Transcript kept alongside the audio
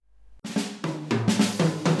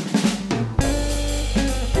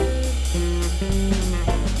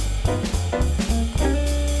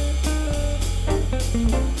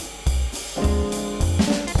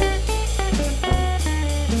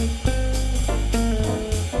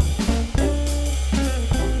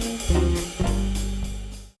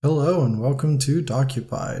welcome to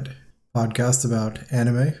Docupied, podcast about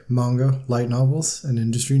anime, manga, light novels, and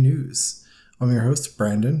industry news. I'm your host,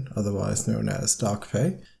 Brandon, otherwise known as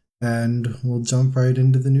DocPay, and we'll jump right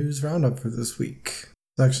into the news roundup for this week.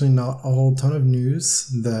 It's actually not a whole ton of news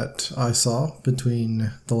that I saw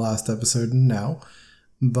between the last episode and now,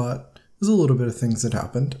 but there's a little bit of things that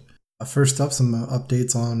happened. First up, some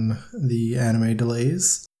updates on the anime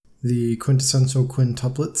delays. The Quintessential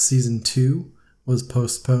Quintuplet Season 2 was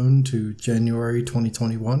postponed to January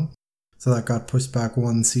 2021. So that got pushed back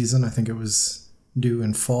one season. I think it was due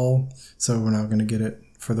in fall, so we're now going to get it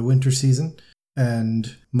for the winter season.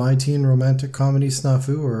 And My Teen Romantic Comedy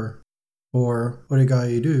Snafu, or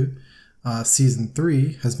Oregairu, Season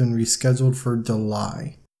 3 has been rescheduled for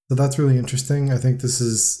July. So that's really interesting. I think this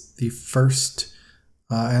is the first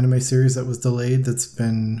anime series that was delayed that's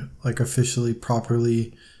been officially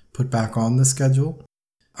properly put back on the schedule.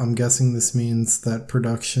 I'm guessing this means that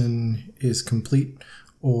production is complete,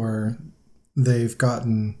 or they've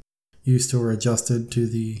gotten used to or adjusted to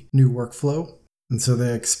the new workflow, and so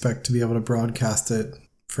they expect to be able to broadcast it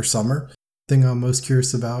for summer. The thing I'm most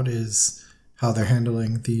curious about is how they're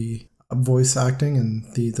handling the voice acting and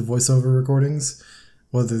the voiceover recordings,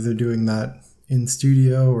 whether they're doing that in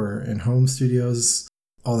studio or in home studios.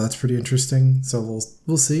 Oh, that's pretty interesting, so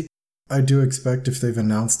we'll see. I do expect if they've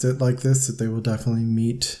announced it like this that they will definitely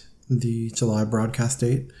meet the July broadcast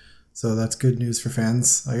date. So that's good news for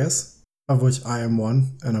fans, I guess, of which I am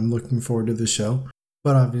one, and I'm looking forward to the show.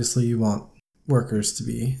 But obviously you want workers to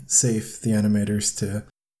be safe, the animators to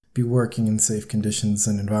be working in safe conditions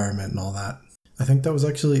and environment and all that. I think that was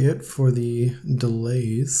actually it for the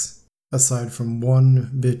delays, aside from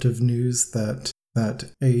one bit of news that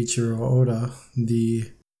Eiichiro Oda,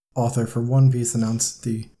 the author for One Piece, announced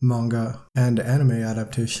the manga and anime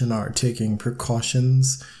adaptation are taking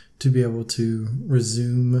precautions to be able to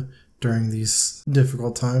resume during these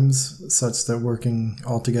difficult times, such that working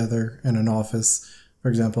all together in an office, for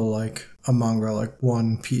example, like a manga like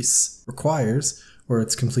One Piece requires, where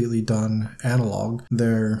it's completely done analog,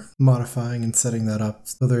 they're modifying and setting that up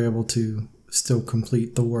so they're able to still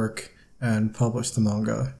complete the work and publish the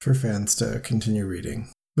manga for fans to continue reading.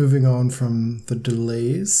 Moving on from the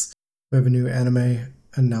delays, we have a new anime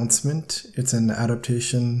announcement. It's an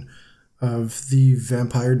adaptation of The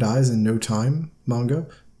Vampire Dies in No Time manga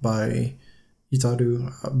by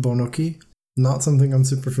Itaru Bonoki. Not something I'm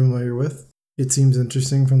super familiar with. It seems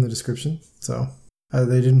interesting from the description, so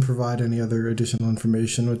they didn't provide any other additional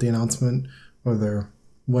information with the announcement, whether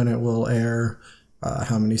when it will air,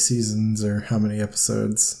 how many seasons or how many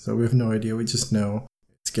episodes, so we have no idea. We just know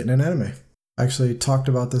it's getting an anime. I actually talked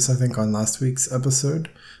about this, I think, on last week's episode,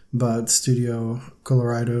 but Studio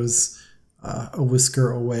Colorido's A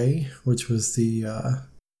Whisker Away, which was the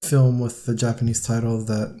film with the Japanese title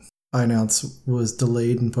that I announced was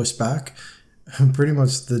delayed and pushed back, pretty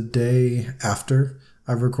much the day after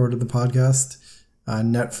I've recorded the podcast,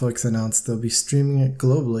 Netflix announced they'll be streaming it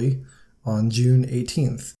globally on June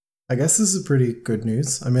 18th. I guess this is pretty good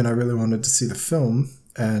news. I mean, I really wanted to see the film,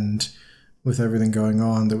 and with everything going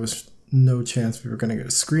on, there was no chance we were going to get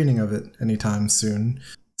a screening of it anytime soon.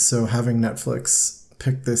 So having Netflix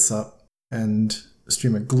pick this up and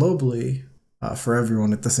stream it globally for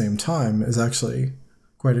everyone at the same time is actually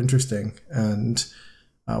quite interesting, and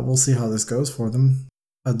we'll see how this goes for them.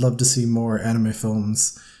 I'd love to see more anime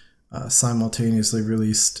films simultaneously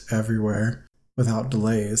released everywhere without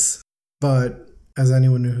delays. But as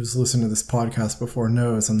anyone who's listened to this podcast before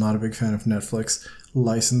knows, I'm not a big fan of Netflix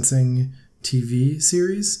licensing TV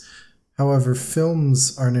series. However,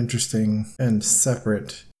 films are an interesting and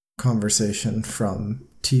separate conversation from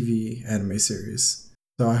TV anime series.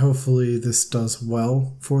 So hopefully this does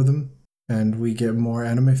well for them and we get more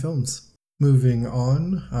anime films. Moving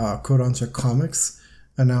on, Kodansha Comics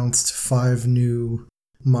announced 5 new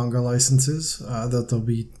manga licenses that they'll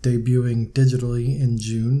be debuting digitally in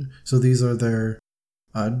June. So these are their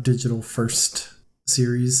digital first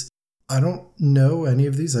series. I don't know any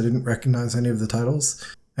of these. I didn't recognize any of the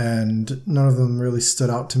titles, and none of them really stood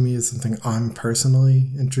out to me as something I'm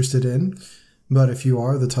personally interested in. But if you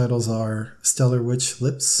are, the titles are Stellar Witch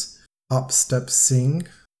Lips, Hop Step Sing,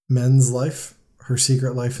 Men's Life, Her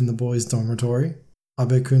Secret Life in the Boys' Dormitory,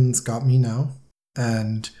 Abe-kun's Got Me Now,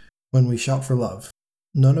 and When We Shout for Love.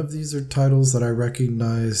 None of these are titles that I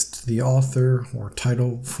recognized the author or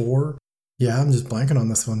title for. Yeah, I'm just blanking on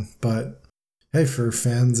this one, but hey, for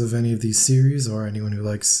fans of any of these series or anyone who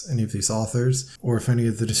likes any of these authors, or if any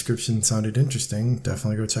of the descriptions sounded interesting,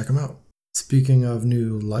 definitely go check them out. Speaking of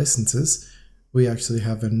new licenses, we actually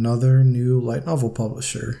have another new light novel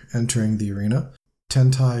publisher entering the arena.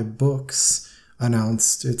 Tentai Books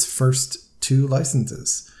announced its first 2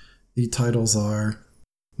 licenses. The titles are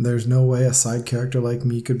There's No Way a Side Character Like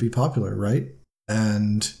Me Could Be Popular, Right?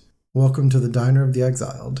 And Welcome to the Diner of the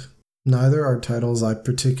Exiled. Neither are titles I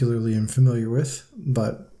particularly am familiar with,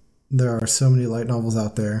 but there are so many light novels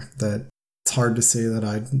out there that it's hard to say that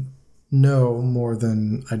I know more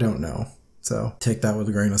than I don't know. So take that with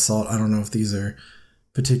a grain of salt. I don't know if these are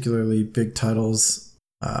particularly big titles.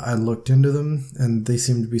 I looked into them, and they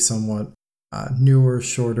seem to be somewhat newer,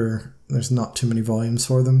 shorter. There's not too many volumes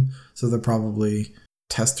for them, so they're probably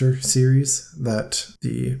tester series that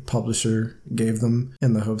the publisher gave them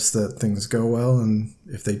in the hopes that things go well, and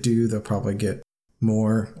if they do, they'll probably get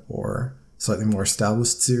more or slightly more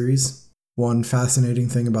established series. One fascinating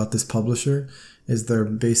thing about this publisher is they're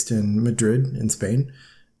based in Madrid in Spain,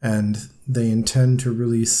 and they intend to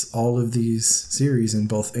release all of these series in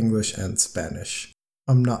both English and Spanish.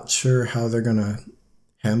 I'm not sure how they're gonna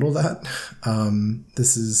handle that.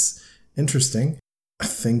 This is interesting. I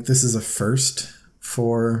think this is a first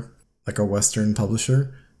for like a Western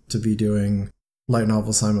publisher to be doing light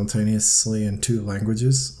novels simultaneously in 2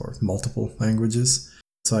 languages or multiple languages.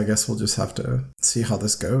 So I guess we'll just have to see how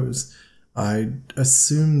this goes. I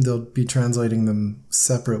assume they'll be translating them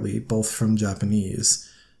separately, both from Japanese,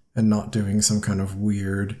 and not doing some kind of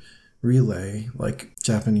weird relay like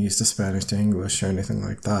Japanese to Spanish to English or anything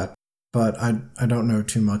like that. But I don't know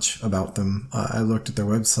too much about them. I looked at their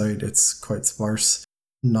website. It's quite sparse.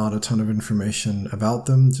 Not a ton of information about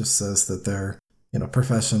them. Just says that they're,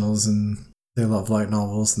 professionals and they love light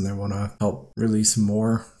novels and they want to help release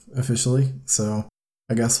more officially. So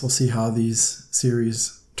I guess we'll see how these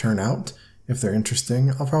series turn out. If they're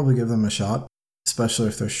interesting, I'll probably give them a shot, especially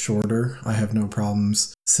if they're shorter. I have no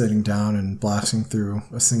problems sitting down and blasting through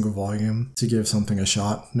a single volume to give something a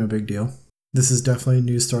shot. No big deal. This is definitely a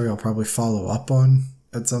news story I'll probably follow up on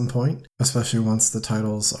at some point, especially once the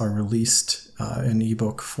titles are released in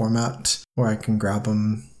ebook format where I can grab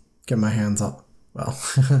them, get my hands on, well,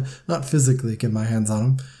 not physically get my hands on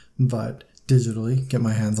them, but digitally get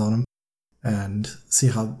my hands on them and see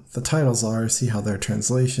how the titles are, see how their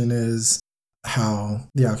translation is, how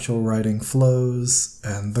the actual writing flows,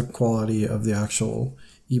 and the quality of the actual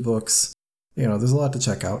ebooks. There's a lot to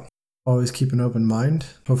check out. Always keep an open mind.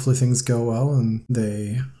 Hopefully things go well and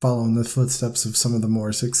they follow in the footsteps of some of the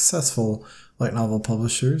more successful light novel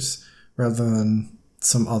publishers rather than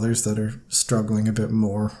some others that are struggling a bit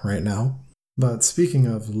more right now. But speaking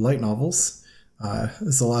of light novels, this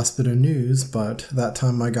is the last bit of news, but That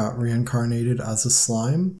Time I Got Reincarnated as a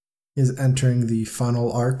Slime is entering the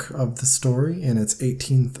final arc of the story in its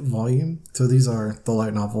 18th volume. So these are the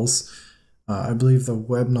light novels. I believe the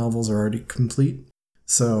web novels are already complete.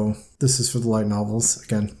 So this is for the light novels.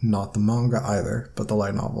 Again, not the manga either, but the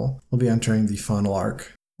light novel will be entering the final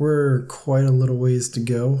arc. We're quite a little ways to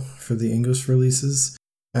go for the English releases,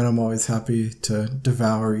 and I'm always happy to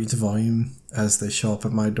devour each volume as they show up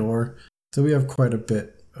at my door. So we have quite a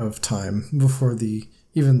bit of time before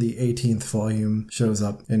even the 18th volume shows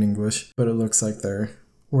up in English, but it looks like they're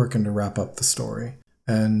working to wrap up the story.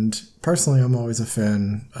 And personally, I'm always a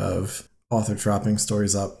fan of authors wrapping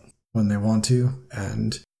stories up when they want to,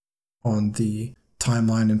 and on the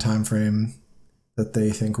timeline and time frame that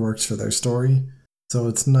they think works for their story. So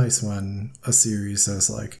it's nice when a series says,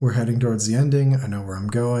 like, we're heading towards the ending, I know where I'm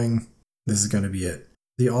going, this is going to be it.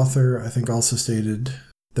 The author, I think, also stated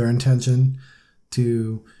their intention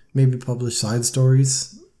to maybe publish side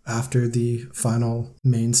stories after the final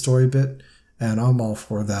main story bit, and I'm all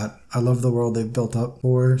for that. I love the world they've built up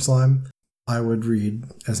for Slime. I would read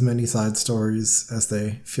as many side stories as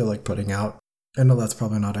they feel like putting out. I know that's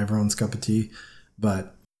probably not everyone's cup of tea,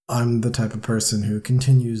 but I'm the type of person who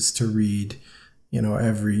continues to read,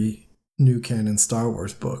 every new canon Star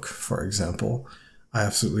Wars book, for example. I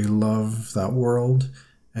absolutely love that world,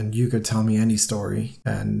 and you could tell me any story,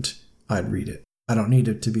 and I'd read it. I don't need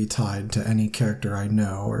it to be tied to any character I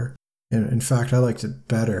know, or in fact, I liked it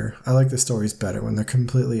better. I like the stories better when they're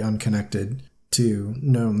completely unconnected to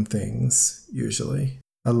known things, usually.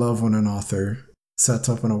 I love when an author sets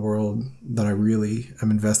up in a world that I really am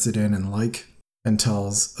invested in and like and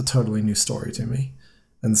tells a totally new story to me.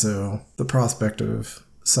 And so the prospect of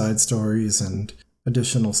side stories and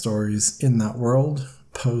additional stories in that world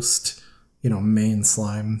post, main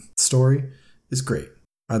Slime story is great.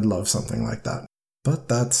 I'd love something like that. But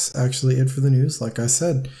that's actually it for the news, like I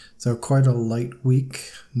said. So quite a light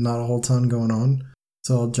week, not a whole ton going on.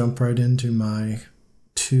 So I'll jump right into my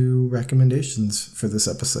 2 recommendations for this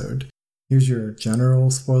episode. Here's your general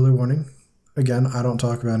spoiler warning. Again, I don't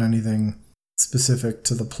talk about anything specific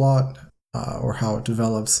to the plot or how it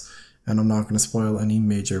develops, and I'm not going to spoil any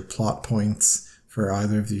major plot points for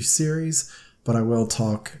either of these series, but I will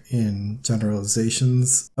talk in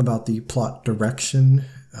generalizations about the plot direction,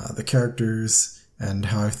 the characters, and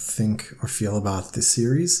how I think or feel about this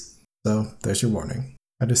series. So there's your warning.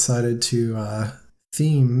 I decided to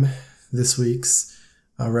theme this week's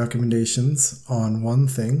recommendations on one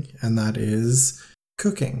thing, and that is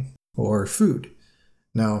cooking or food.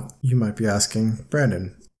 Now, you might be asking,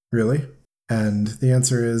 Brandon, really? And the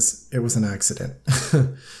answer is, it was an accident.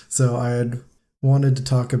 So I had wanted to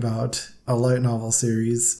talk about a light novel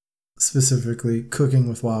series, specifically Cooking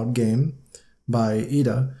with Wild Game by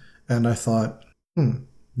EDA, and I thought,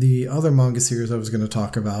 the other manga series I was going to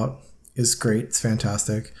talk about is great, it's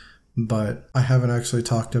fantastic, but I haven't actually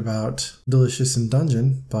talked about Delicious in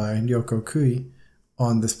Dungeon by Ryoko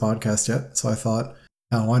on this podcast yet, so I thought,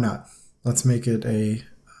 why not? Let's make it a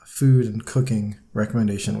food and cooking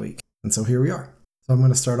recommendation week. And so here we are. So I'm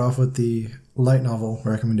going to start off with the light novel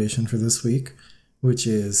recommendation for this week, which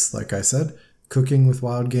is, like I said, Cooking with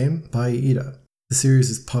Wild Game by EDA. The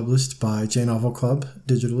series is published by J Novel Club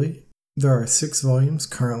digitally. There are 6 volumes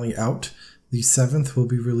currently out. The 7th will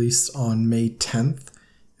be released on May 10th,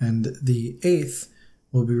 and the 8th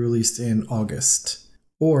will be released in August.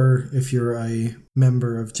 Or, if you're a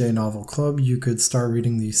member of J Novel Club, you could start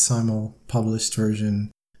reading the simul-published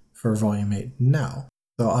version for Volume 8 now.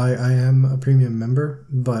 So I am a premium member,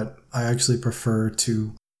 but I actually prefer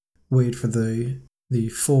to wait for the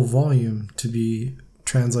full volume to be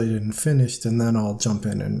translated and finished, and then I'll jump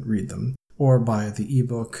in and read them. Or buy the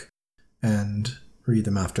ebook and read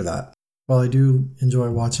them after that. While I do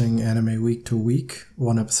enjoy watching anime week to week,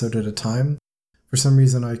 one episode at a time, for some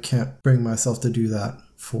reason I can't bring myself to do that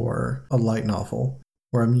for a light novel,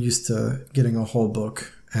 where I'm used to getting a whole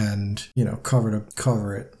book and, cover to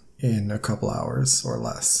cover it in a couple hours or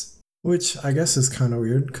less. Which I guess is kind of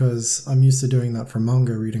weird, because I'm used to doing that for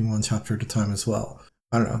manga, reading one chapter at a time as well.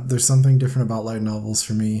 I don't know, there's something different about light novels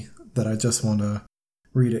for me that I just want to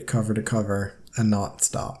read it cover to cover and not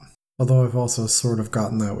stop. Although I've also sort of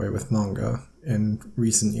gotten that way with manga in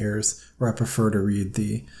recent years, where I prefer to read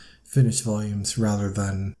the finished volumes rather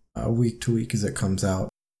than week to week as it comes out.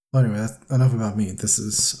 Well, anyway, that's enough about me. This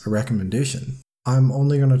is a recommendation. I'm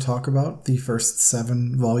only going to talk about the first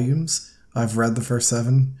 7 volumes. I've read the first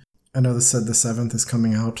 7. I know this said the 7th is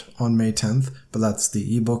coming out on May 10th, but that's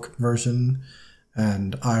the ebook version,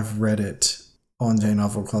 and I've read it on J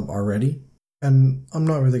Novel Club already. And I'm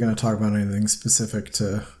not really going to talk about anything specific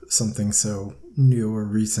to something so new or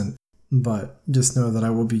recent, but just know that I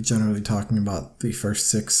will be generally talking about the first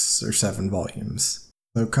 6 or 7 volumes.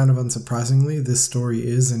 Though kind of unsurprisingly, this story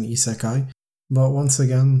is an isekai, but once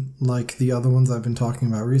again, like the other ones I've been talking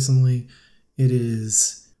about recently, it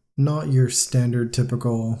is not your standard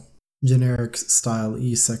typical generic style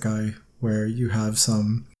isekai where you have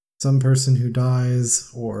some person who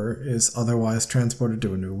dies or is otherwise transported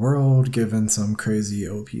to a new world, given some crazy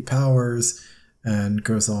OP powers, and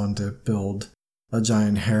goes on to build a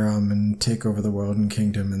giant harem and take over the world and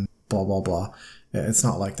kingdom and blah blah blah. It's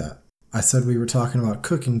not like that. I said we were talking about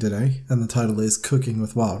cooking today, and the title is Cooking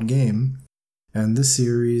with Wild Game. And this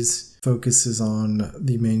series focuses on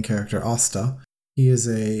the main character, Asta. He is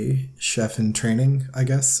a chef in training, I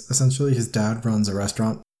guess, essentially. His dad runs a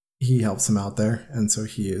restaurant. He helps him out there, and so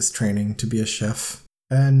he is training to be a chef.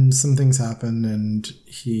 And some things happen, and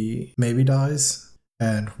he maybe dies,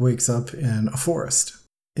 and wakes up in a forest.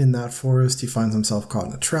 In that forest, he finds himself caught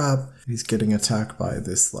in a trap. He's getting attacked by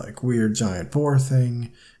this, weird giant boar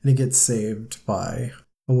thing, and he gets saved by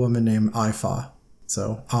a woman named Ifa.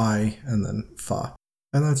 So I and then Fa.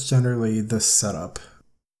 And that's generally the setup.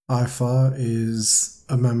 Ifa is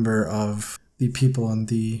a member of the people on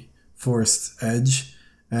the forest's edge,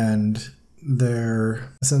 and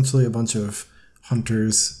they're essentially a bunch of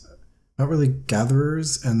hunters, not really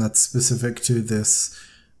gatherers, and that's specific to this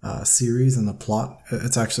series and the plot.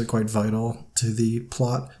 It's actually quite vital to the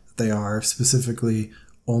plot. They are specifically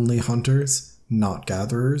only hunters, not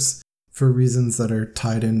gatherers. For reasons that are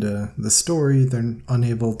tied into the story, they're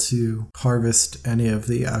unable to harvest any of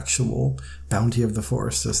the actual bounty of the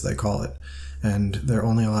forest, as they call it, and they're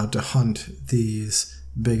only allowed to hunt these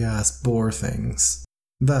big-ass boar things.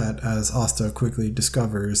 That, as Asta quickly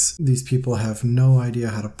discovers, these people have no idea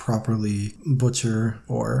how to properly butcher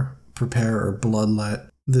or prepare or bloodlet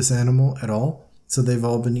this animal at all, so they've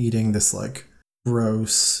all been eating this,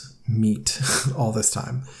 gross meat all this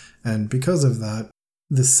time. And because of that,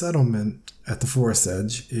 the settlement at the forest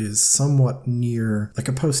edge is somewhat near,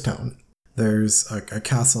 a post town. There's a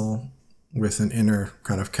castle with an inner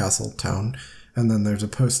kind of castle town, and then there's a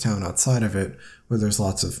post town outside of it where there's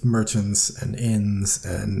lots of merchants and inns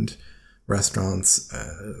and restaurants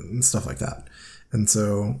and stuff like that. And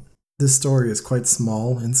so this story is quite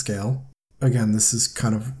small in scale. Again, this is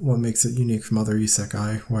kind of what makes it unique from other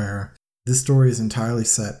isekai, where this story is entirely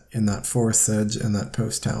set in that forest edge and that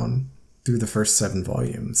post town through the first 7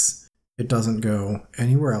 volumes. It doesn't go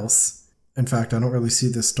anywhere else. In fact, I don't really see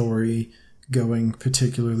this story going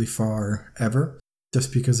particularly far ever,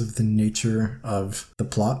 just because of the nature of the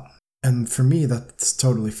plot. And for me, that's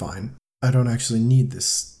totally fine. I don't actually need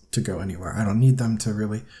this to go anywhere. I don't need them to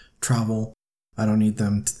really travel. I don't need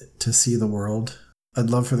them to see the world. I'd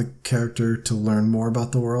love for the character to learn more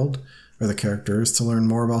about the world, or the characters to learn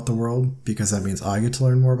more about the world, because that means I get to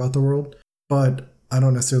learn more about the world. But I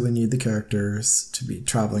don't necessarily need the characters to be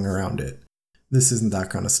traveling around it. This isn't that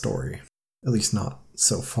kind of story, at least not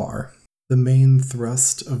so far. The main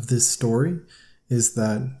thrust of this story is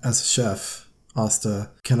that as a chef,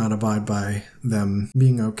 Asta cannot abide by them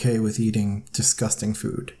being okay with eating disgusting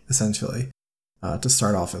food, essentially, to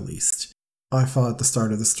start off at least. Ifa at the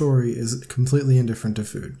start of the story is completely indifferent to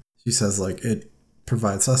food. She says, it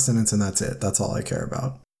provides sustenance and that's it. That's all I care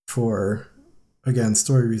about. For, again,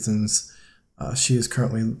 story reasons, she is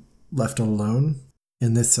currently left alone.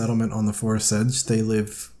 In this settlement on the forest edge, they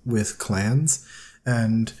live with clans,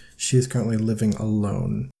 and she is currently living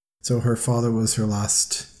alone. So her father was her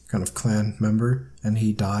last kind of clan member, and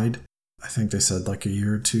he died, I think they said a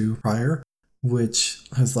year or 2 prior, which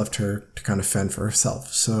has left her to kind of fend for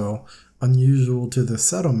herself. So, unusual to the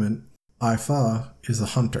settlement, Ifa is a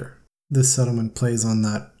hunter. This settlement plays on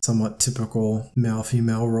that somewhat typical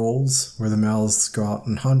male-female roles, where the males go out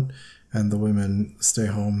and hunt, and the women stay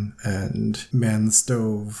home and man the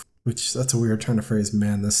stove, which that's a weird turn of phrase,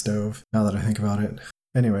 man the stove, now that I think about it.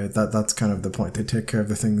 Anyway, that's kind of the point. They take care of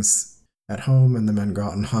the things at home, and the men go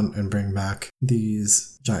out and hunt and bring back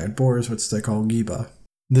these giant boars, which they call giba.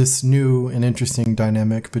 This new and interesting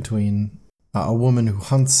dynamic between a woman who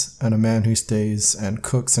hunts and a man who stays and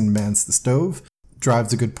cooks and mans the stove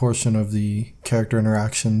drives a good portion of the character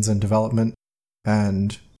interactions and development,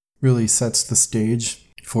 and really sets the stage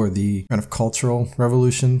for the kind of cultural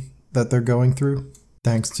revolution that they're going through,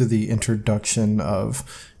 thanks to the introduction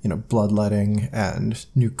of, bloodletting and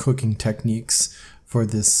new cooking techniques for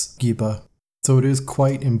this giba. So it is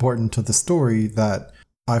quite important to the story that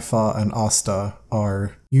Ifa and Asta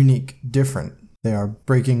are unique, different. They are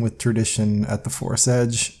breaking with tradition at the forest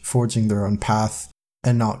edge, forging their own path,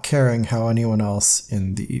 and not caring how anyone else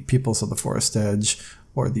in the peoples of the forest edge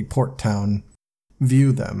or the port town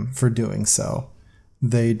view them for doing so.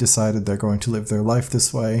 They decided they're going to live their life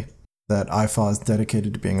this way, that Ifa is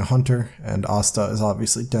dedicated to being a hunter, and Asta is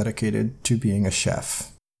obviously dedicated to being a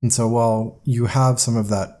chef. And so while you have some of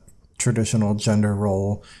that traditional gender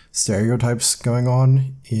role stereotypes going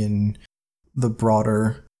on in the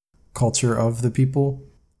broader culture of the people,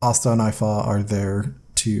 Asta and Ifa are there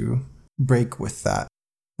to break with that.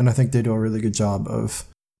 And I think they do a really good job of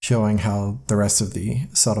showing how the rest of the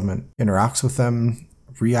settlement interacts with them,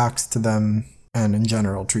 reacts to them, and in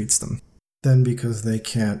general treats them. Then, because they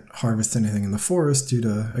can't harvest anything in the forest due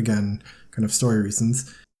to, again, kind of story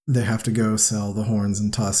reasons, they have to go sell the horns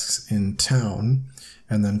and tusks in town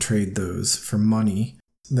and then trade those for money.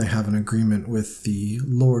 They have an agreement with the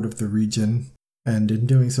lord of the region, and in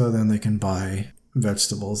doing so, then they can buy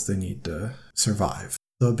vegetables they need to survive.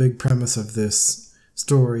 So a big premise of this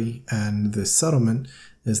story and this settlement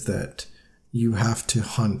is that you have to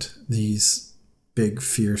hunt these big,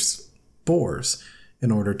 fierce boars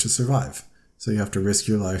in order to survive. So you have to risk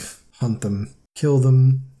your life, hunt them, kill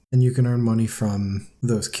them, and you can earn money from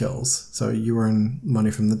those kills. So you earn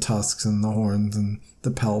money from the tusks and the horns and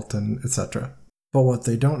the pelt and etc. But what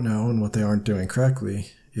they don't know and what they aren't doing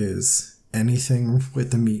correctly is anything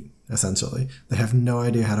with the meat, essentially. They have no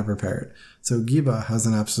idea how to prepare it. So giba has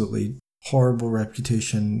an absolutely horrible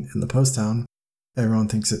reputation in the post town. Everyone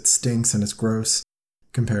thinks it stinks and it's gross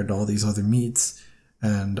compared to all these other meats.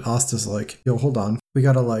 And Asta's like, yo, hold on. We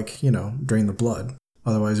gotta drain the blood.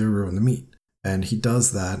 Otherwise we ruin the meat. And he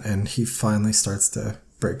does that, and he finally starts to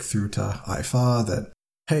break through to Ifa that,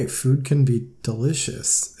 hey, food can be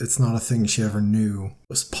delicious. It's not a thing she ever knew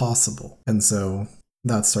was possible. And so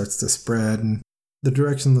that starts to spread. And the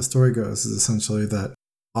direction the story goes is essentially that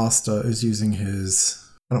Asta is using his,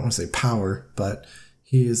 I don't want to say power, but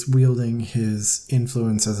he is wielding his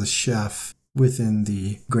influence as a chef within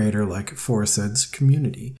the greater Forest Edge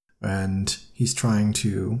community. And he's trying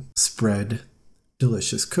to spread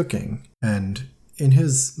delicious cooking and, in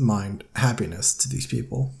his mind, happiness to these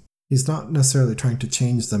people. He's not necessarily trying to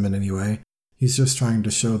change them in any way. He's just trying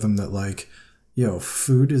to show them that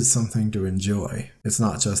food is something to enjoy. It's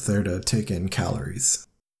not just there to take in calories.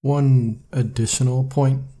 One additional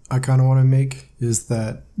point I kind of want to make is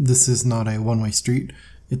that this is not a one-way street.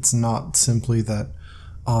 It's not simply that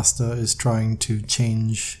Asta is trying to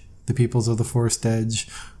change the peoples of the Forest Edge,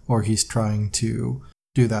 or he's trying to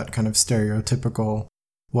do that kind of stereotypical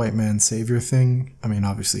white man savior thing. I mean,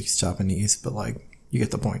 obviously he's Japanese, but like, you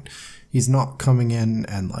get the point. He's not coming in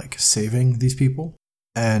and like saving these people.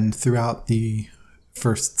 And throughout the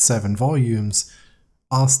first 7 volumes,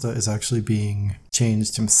 Asta is actually being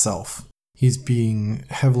changed himself. He's being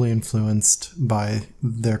heavily influenced by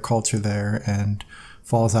their culture there and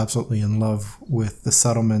falls absolutely in love with the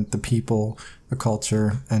settlement, the people, the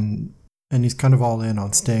culture, and he's kind of all in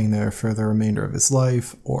on staying there for the remainder of his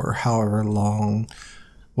life, or however long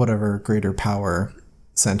whatever greater power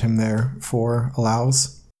sent him there for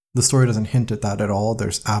allows. The story doesn't hint at that at all.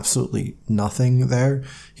 There's absolutely nothing there.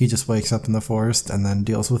 He just wakes up in the forest and then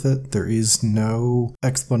deals with it. There is no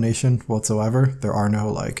explanation whatsoever. There are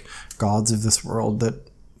no like gods of this world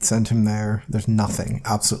that sent him there. There's nothing,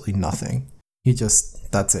 absolutely nothing.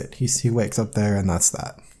 That's it. He wakes up there and that's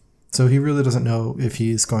that. So he really doesn't know if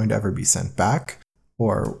he's going to ever be sent back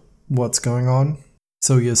or what's going on.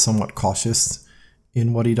 So he is somewhat cautious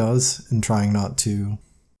in what he does and trying not to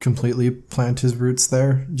completely plant his roots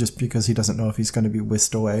there just because he doesn't know if he's going to be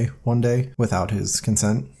whisked away one day without his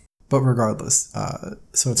consent. But regardless,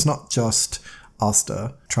 so it's not just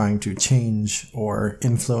Asta trying to change or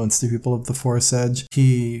influence the people of the Forest Edge.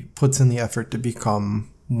 He puts in the effort to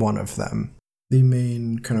become one of them. The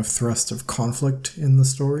main kind of thrust of conflict in the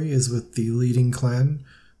story is with the leading clan,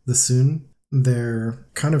 the Sun. They're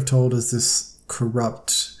kind of told as this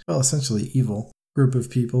corrupt, well, essentially evil group of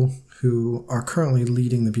people who are currently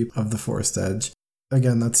leading the people of the Forest Edge.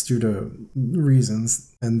 Again, that's due to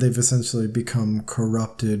reasons, and they've essentially become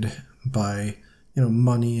corrupted by,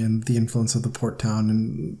 money and the influence of the port town,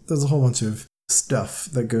 and there's a whole bunch of stuff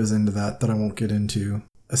that goes into that I won't get into,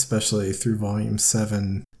 especially through volume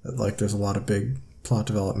 7. Like, there's a lot of big plot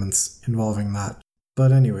developments involving that.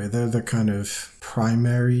 But anyway, they're the kind of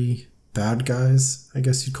primary bad guys, I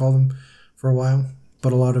guess you'd call them, for a while.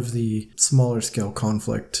 But a lot of the smaller scale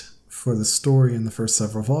conflict for the story in the first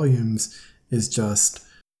several volumes is just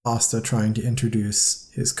Asta trying to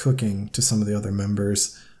introduce his cooking to some of the other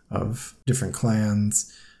members of different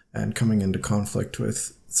clans and coming into conflict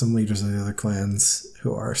with some leaders of the other clans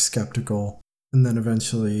who are skeptical. And then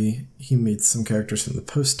eventually he meets some characters from the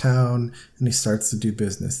post town and he starts to do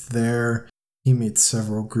business there. He meets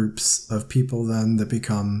several groups of people then that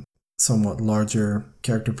become somewhat larger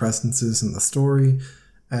character presences in the story.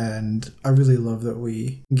 And I really love that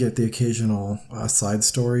we get the occasional side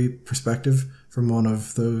story perspective from one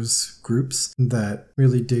of those groups that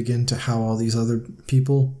really dig into how all these other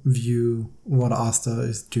people view what Asta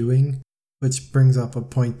is doing, which brings up a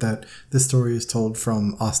point that this story is told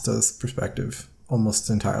from Asta's perspective almost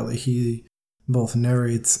entirely. He both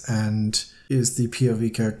narrates and is the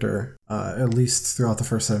POV character, at least throughout the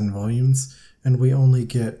first 7 volumes, and we only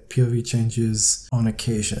get POV changes on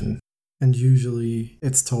occasion. And usually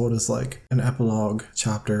it's told as like an epilogue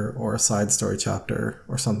chapter or a side story chapter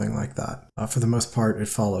or something like that. For the most part, it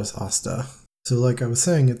follows Asta. So like I was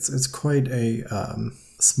saying, it's quite a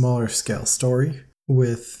smaller scale story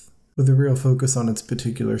with a real focus on its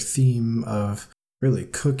particular theme of really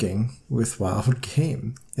cooking with wild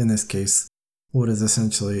game. In this case, what is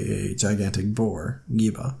essentially a gigantic boar,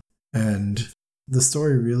 Giba. And the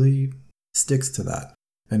story really sticks to that,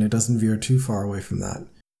 and it doesn't veer too far away from that.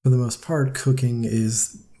 For the most part, cooking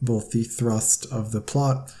is both the thrust of the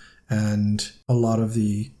plot and a lot of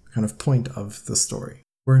the kind of point of the story.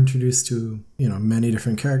 We're introduced to, many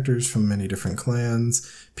different characters from many different clans,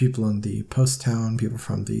 people in the post town, people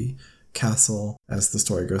from the castle. As the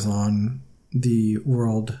story goes on, the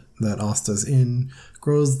world that Asta's in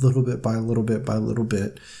grows little bit by little bit by little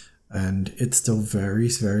bit, and it's still very,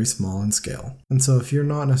 very small in scale. And so if you're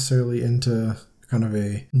not necessarily into kind of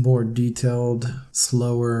a more detailed,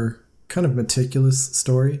 slower, kind of meticulous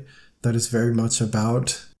story that is very much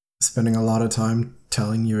about spending a lot of time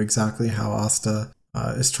telling you exactly how Asta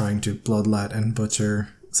is trying to bloodlet and butcher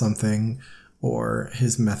something, or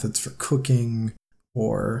his methods for cooking,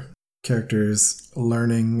 or characters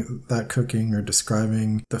learning that cooking or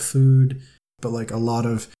describing the food, but like a lot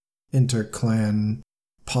of interclan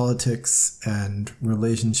politics and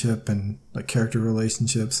relationship and like character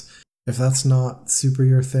relationships. If that's not super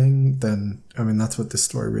your thing, then, that's what this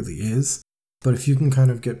story really is. But if you can kind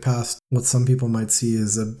of get past what some people might see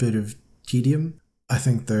as a bit of tedium, I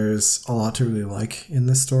think there's a lot to really like in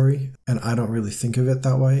this story, and I don't really think of it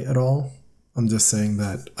that way at all. I'm just saying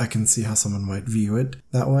that I can see how someone might view it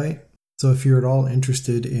that way. So if you're at all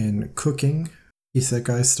interested in cooking,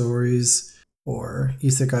 isekai stories, or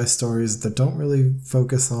isekai stories that don't really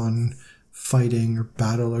focus on fighting or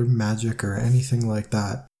battle or magic or anything like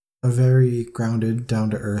that. A very grounded,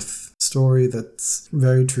 down-to-earth story that's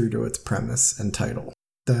very true to its premise and title.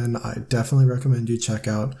 Then I definitely recommend you check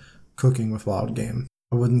out Cooking with Wild Game.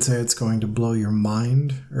 I wouldn't say it's going to blow your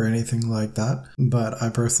mind or anything like that, but I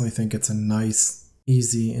personally think it's a nice,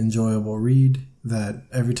 easy, enjoyable read that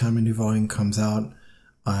every time a new volume comes out,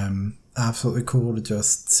 I'm absolutely cool to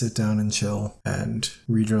just sit down and chill and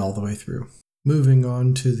read it all the way through. Moving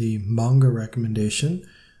on to the manga recommendation,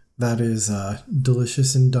 that is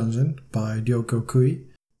Delicious in Dungeon by Ryoko.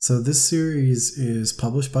 So this series is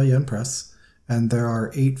published by Yen Press, and there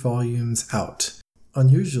are 8 volumes out.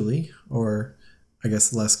 Unusually, or I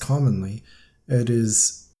guess less commonly, it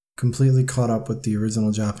is completely caught up with the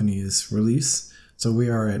original Japanese release. So we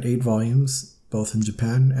are at 8 volumes, both in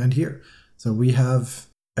Japan and here. So we have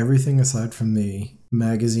everything aside from the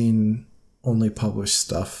magazine-only published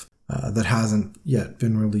stuff that hasn't yet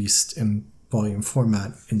been released in volume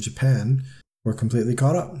format in Japan. We're completely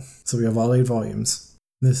caught up. So we have all 8 volumes.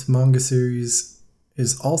 This manga series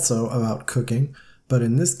is also about cooking, but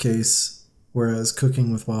in this case, whereas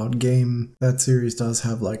Cooking with Wild Game, that series does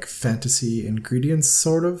have like fantasy ingredients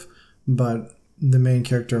sort of, but the main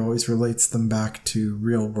character always relates them back to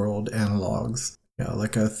real world analogs. Yeah,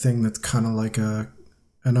 like a thing that's kind of like an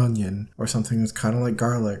onion, or something that's kind of like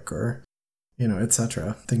garlic, or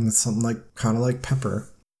etc. Thing that's something like kind of like pepper.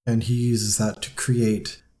 And he uses that to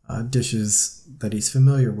create dishes that he's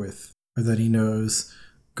familiar with, or that he knows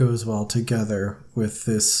goes well together with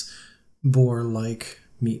this boar-like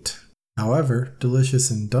meat. However, Delicious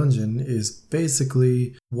in Dungeon is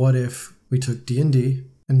basically what if we took D&D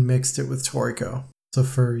and mixed it with Toriko. So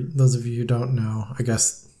for those of you who don't know, I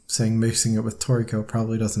guess saying mixing it with Toriko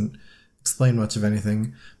probably doesn't explain much of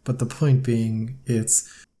anything, but the point being,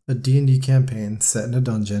 it's a D&D campaign set in a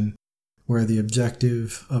dungeon where the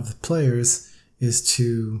objective of the players is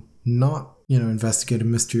to not, investigate a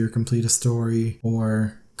mystery or complete a story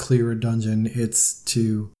or clear a dungeon. It's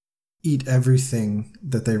to eat everything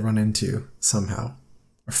that they run into somehow,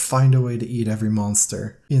 or find a way to eat every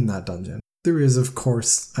monster in that dungeon. There is, of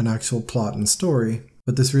course, an actual plot and story,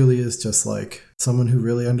 but this really is just like someone who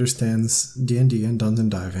really understands D&D and dungeon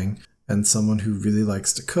diving and someone who really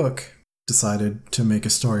likes to cook decided to make a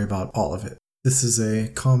story about all of it. This is a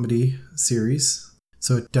comedy series,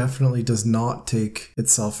 so it definitely does not take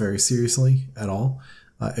itself very seriously at all,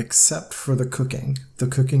 except for the cooking. The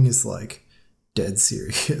cooking is like dead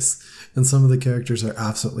serious, and some of the characters are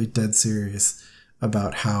absolutely dead serious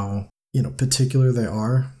about how, particular they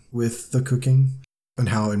are with the cooking and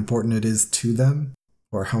how important it is to them,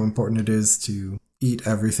 or how important it is to eat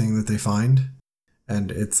everything that they find,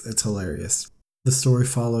 and it's hilarious. The story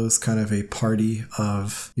follows kind of a party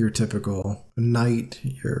of your typical knight,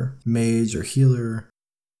 your mage or healer,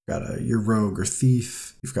 you've got your rogue or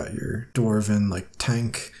thief, you've got your dwarven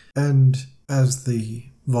tank, and as the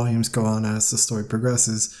volumes go on, as the story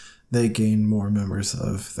progresses, they gain more members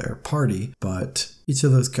of their party, but each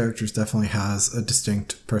of those characters definitely has a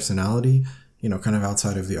distinct personality, kind of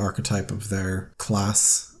outside of the archetype of their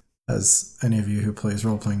class, as any of you who plays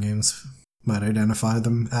role-playing games might identify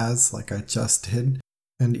them as, like I just did.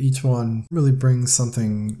 And each one really brings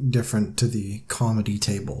something different to the comedy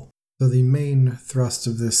table. So the main thrust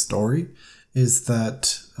of this story is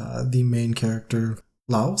that the main character,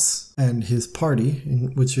 Laos, and his party,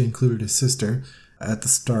 which included his sister, at the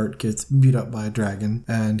start gets beat up by a dragon,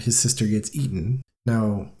 and his sister gets eaten.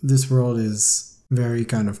 Now, this world is very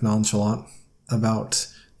kind of nonchalant about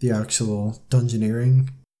the actual dungeoneering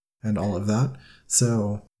and all of that.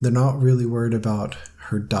 So they're not really worried about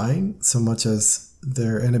her dying so much as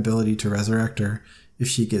their inability to resurrect her if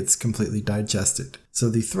she gets completely digested. So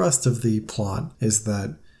the thrust of the plot is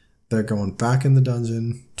that they're going back in the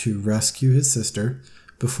dungeon to rescue his sister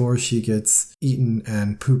before she gets eaten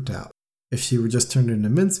and pooped out. If she were just turned into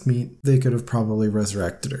mincemeat, they could have probably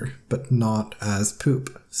resurrected her, but not as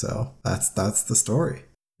poop. So that's the story.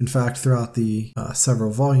 In fact, throughout the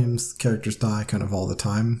several volumes, characters die kind of all the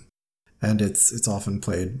time, and it's often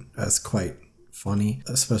played as quite funny,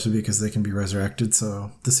 especially because they can be resurrected.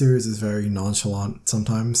 So the series is very nonchalant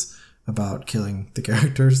sometimes about killing the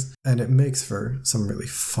characters, and it makes for some really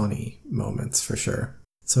funny moments for sure.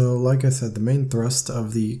 So like I said, the main thrust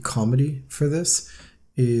of the comedy for this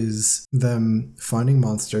is them finding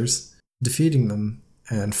monsters, defeating them,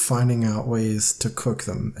 and finding out ways to cook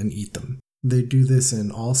them and eat them. They do this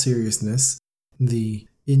in all seriousness. The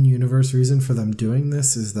in-universe reason for them doing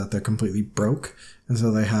this is that they're completely broke, and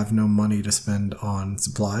so they have no money to spend on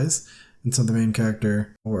supplies. And so the main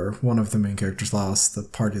character, or one of the main characters, Laos, the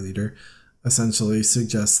party leader, essentially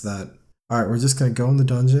suggests that, all right, we're just going to go in the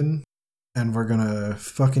dungeon and we're going to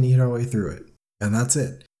fucking eat our way through it. And that's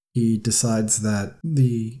it. He decides that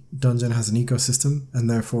the dungeon has an ecosystem and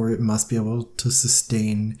therefore it must be able to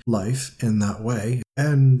sustain life in that way.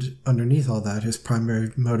 And underneath all that, his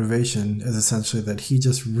primary motivation is essentially that he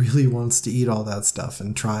just really wants to eat all that stuff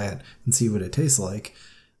and try it and see what it tastes like.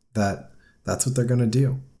 That's what they're going to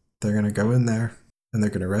do. They're going to go in there and they're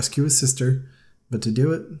going to rescue his sister. But to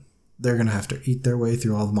do it, they're going to have to eat their way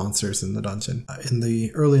through all the monsters in the dungeon.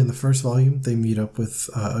 Early in the first volume, they meet up with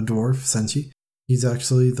a dwarf, Senshi. He's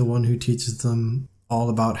actually the one who teaches them all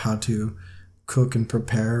about how to cook and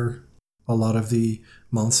prepare a lot of the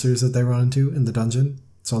monsters that they run into in the dungeon.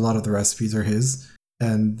 So a lot of the recipes are his.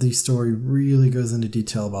 And the story really goes into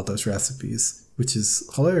detail about those recipes, which is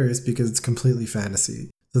hilarious because it's completely fantasy.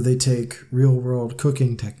 So they take real-world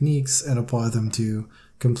cooking techniques and apply them to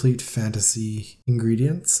complete fantasy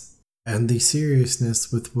ingredients. And the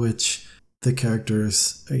seriousness with which the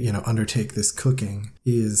characters, undertake this cooking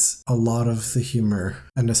is a lot of the humor,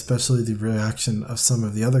 and especially the reaction of some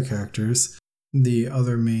of the other characters. The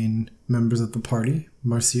other main members of the party,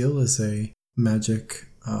 Marcial is a magic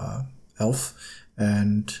elf,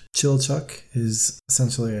 and Chilchuck is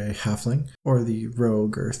essentially a halfling, or the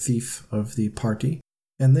rogue or thief of the party.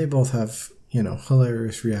 And they both have,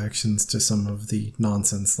 hilarious reactions to some of the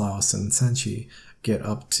nonsense Laos and Senshi get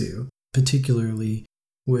up to, particularly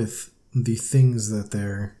with the things that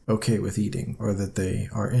they're okay with eating or that they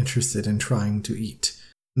are interested in trying to eat.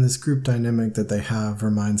 And this group dynamic that they have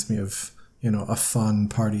reminds me of, a fun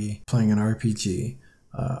party playing an RPG,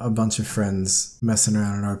 a bunch of friends messing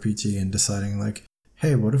around an RPG and deciding like,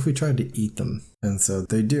 hey, what if we tried to eat them? And so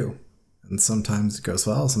they do. And sometimes it goes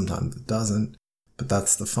well, sometimes it doesn't, but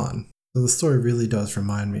that's the fun. So the story really does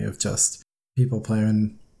remind me of just people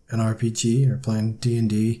playing an RPG or playing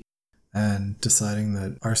D&D and deciding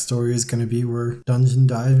that our story is going to be we're dungeon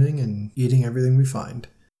diving and eating everything we find.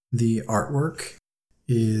 The artwork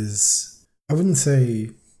is, I wouldn't say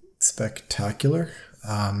spectacular.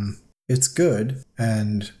 It's good,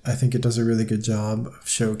 and I think it does a really good job of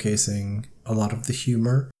showcasing a lot of the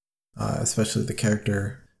humor, especially the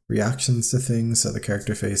character reactions to things, so the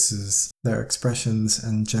character faces, their expressions,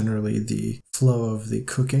 and generally the flow of the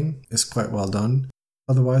cooking is quite well done.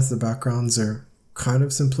 Otherwise, the backgrounds are kind of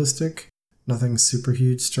simplistic, nothing super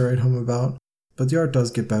huge to write home about, but the art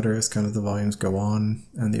does get better as kind of the volumes go on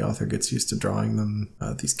and the author gets used to drawing them,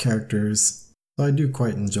 these characters. So I do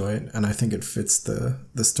quite enjoy it, and I think it fits the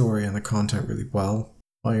story and the content really well.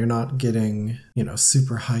 While you're not getting,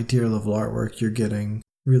 super high tier level artwork, you're getting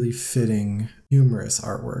really fitting, humorous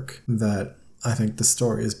artwork that I think the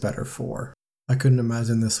story is better for. I couldn't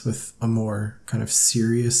imagine this with a more kind of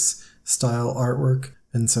serious style artwork,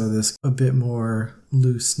 and so this a bit more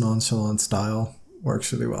loose, nonchalant style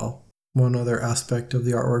works really well. One other aspect of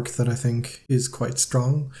the artwork that I think is quite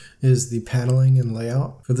strong is the paneling and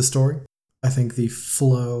layout for the story. I think the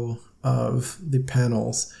flow of the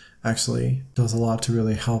panels actually does a lot to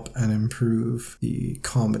really help and improve the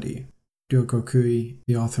comedy. Ryoko,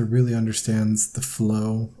 the author, really understands the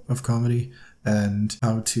flow of comedy and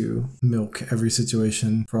how to milk every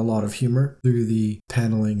situation for a lot of humor through the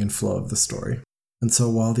paneling and flow of the story. And so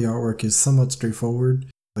while the artwork is somewhat straightforward,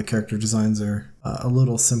 the character designs are a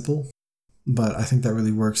little simple, but I think that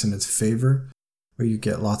really works in its favor, where you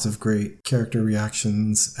get lots of great character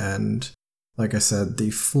reactions, and like I said,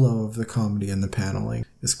 the flow of the comedy and the paneling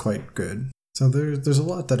is quite good. So there's a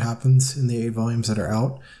lot that happens in the 8 volumes that are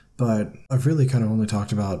out, but I've really kind of only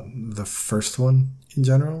talked about the first one in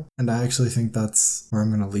general, and I actually think that's where I'm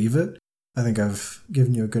going to leave it. I think I've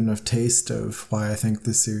given you a good enough taste of why I think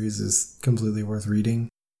this series is completely worth reading.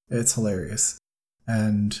 It's hilarious,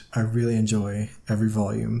 and I really enjoy every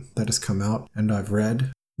volume that has come out and I've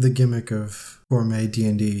read. The gimmick of gourmet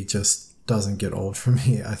D&D just doesn't get old for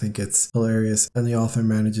me. I think it's hilarious, and the author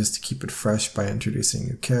manages to keep it fresh by introducing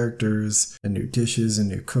new characters and new dishes and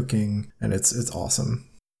new cooking, and it's awesome.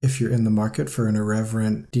 If you're in the market for an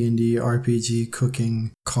irreverent D&D RPG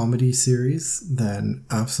cooking comedy series, then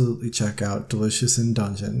absolutely check out Delicious in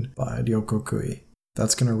Dungeon by Ryoko.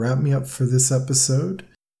 That's going to wrap me up for this episode.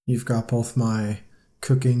 You've got both my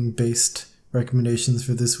cooking-based recommendations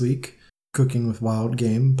for this week, Cooking with Wild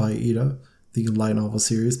Game by EDA, the light novel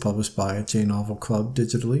series published by J Novel Club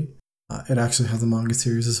digitally. It actually has a manga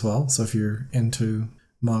series as well, so if you're into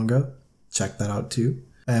manga, check that out too.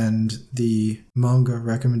 And the manga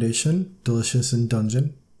recommendation, Delicious in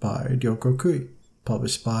Dungeon by Ryoko,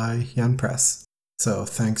 published by Yan Press. So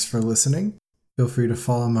thanks for listening. Feel free to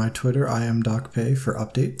follow my Twitter, I am DocPay, for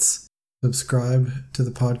updates. Subscribe to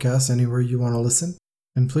the podcast anywhere you want to listen.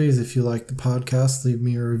 And please, if you like the podcast, leave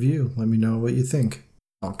me a review. Let me know what you think.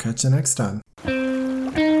 I'll catch you next time.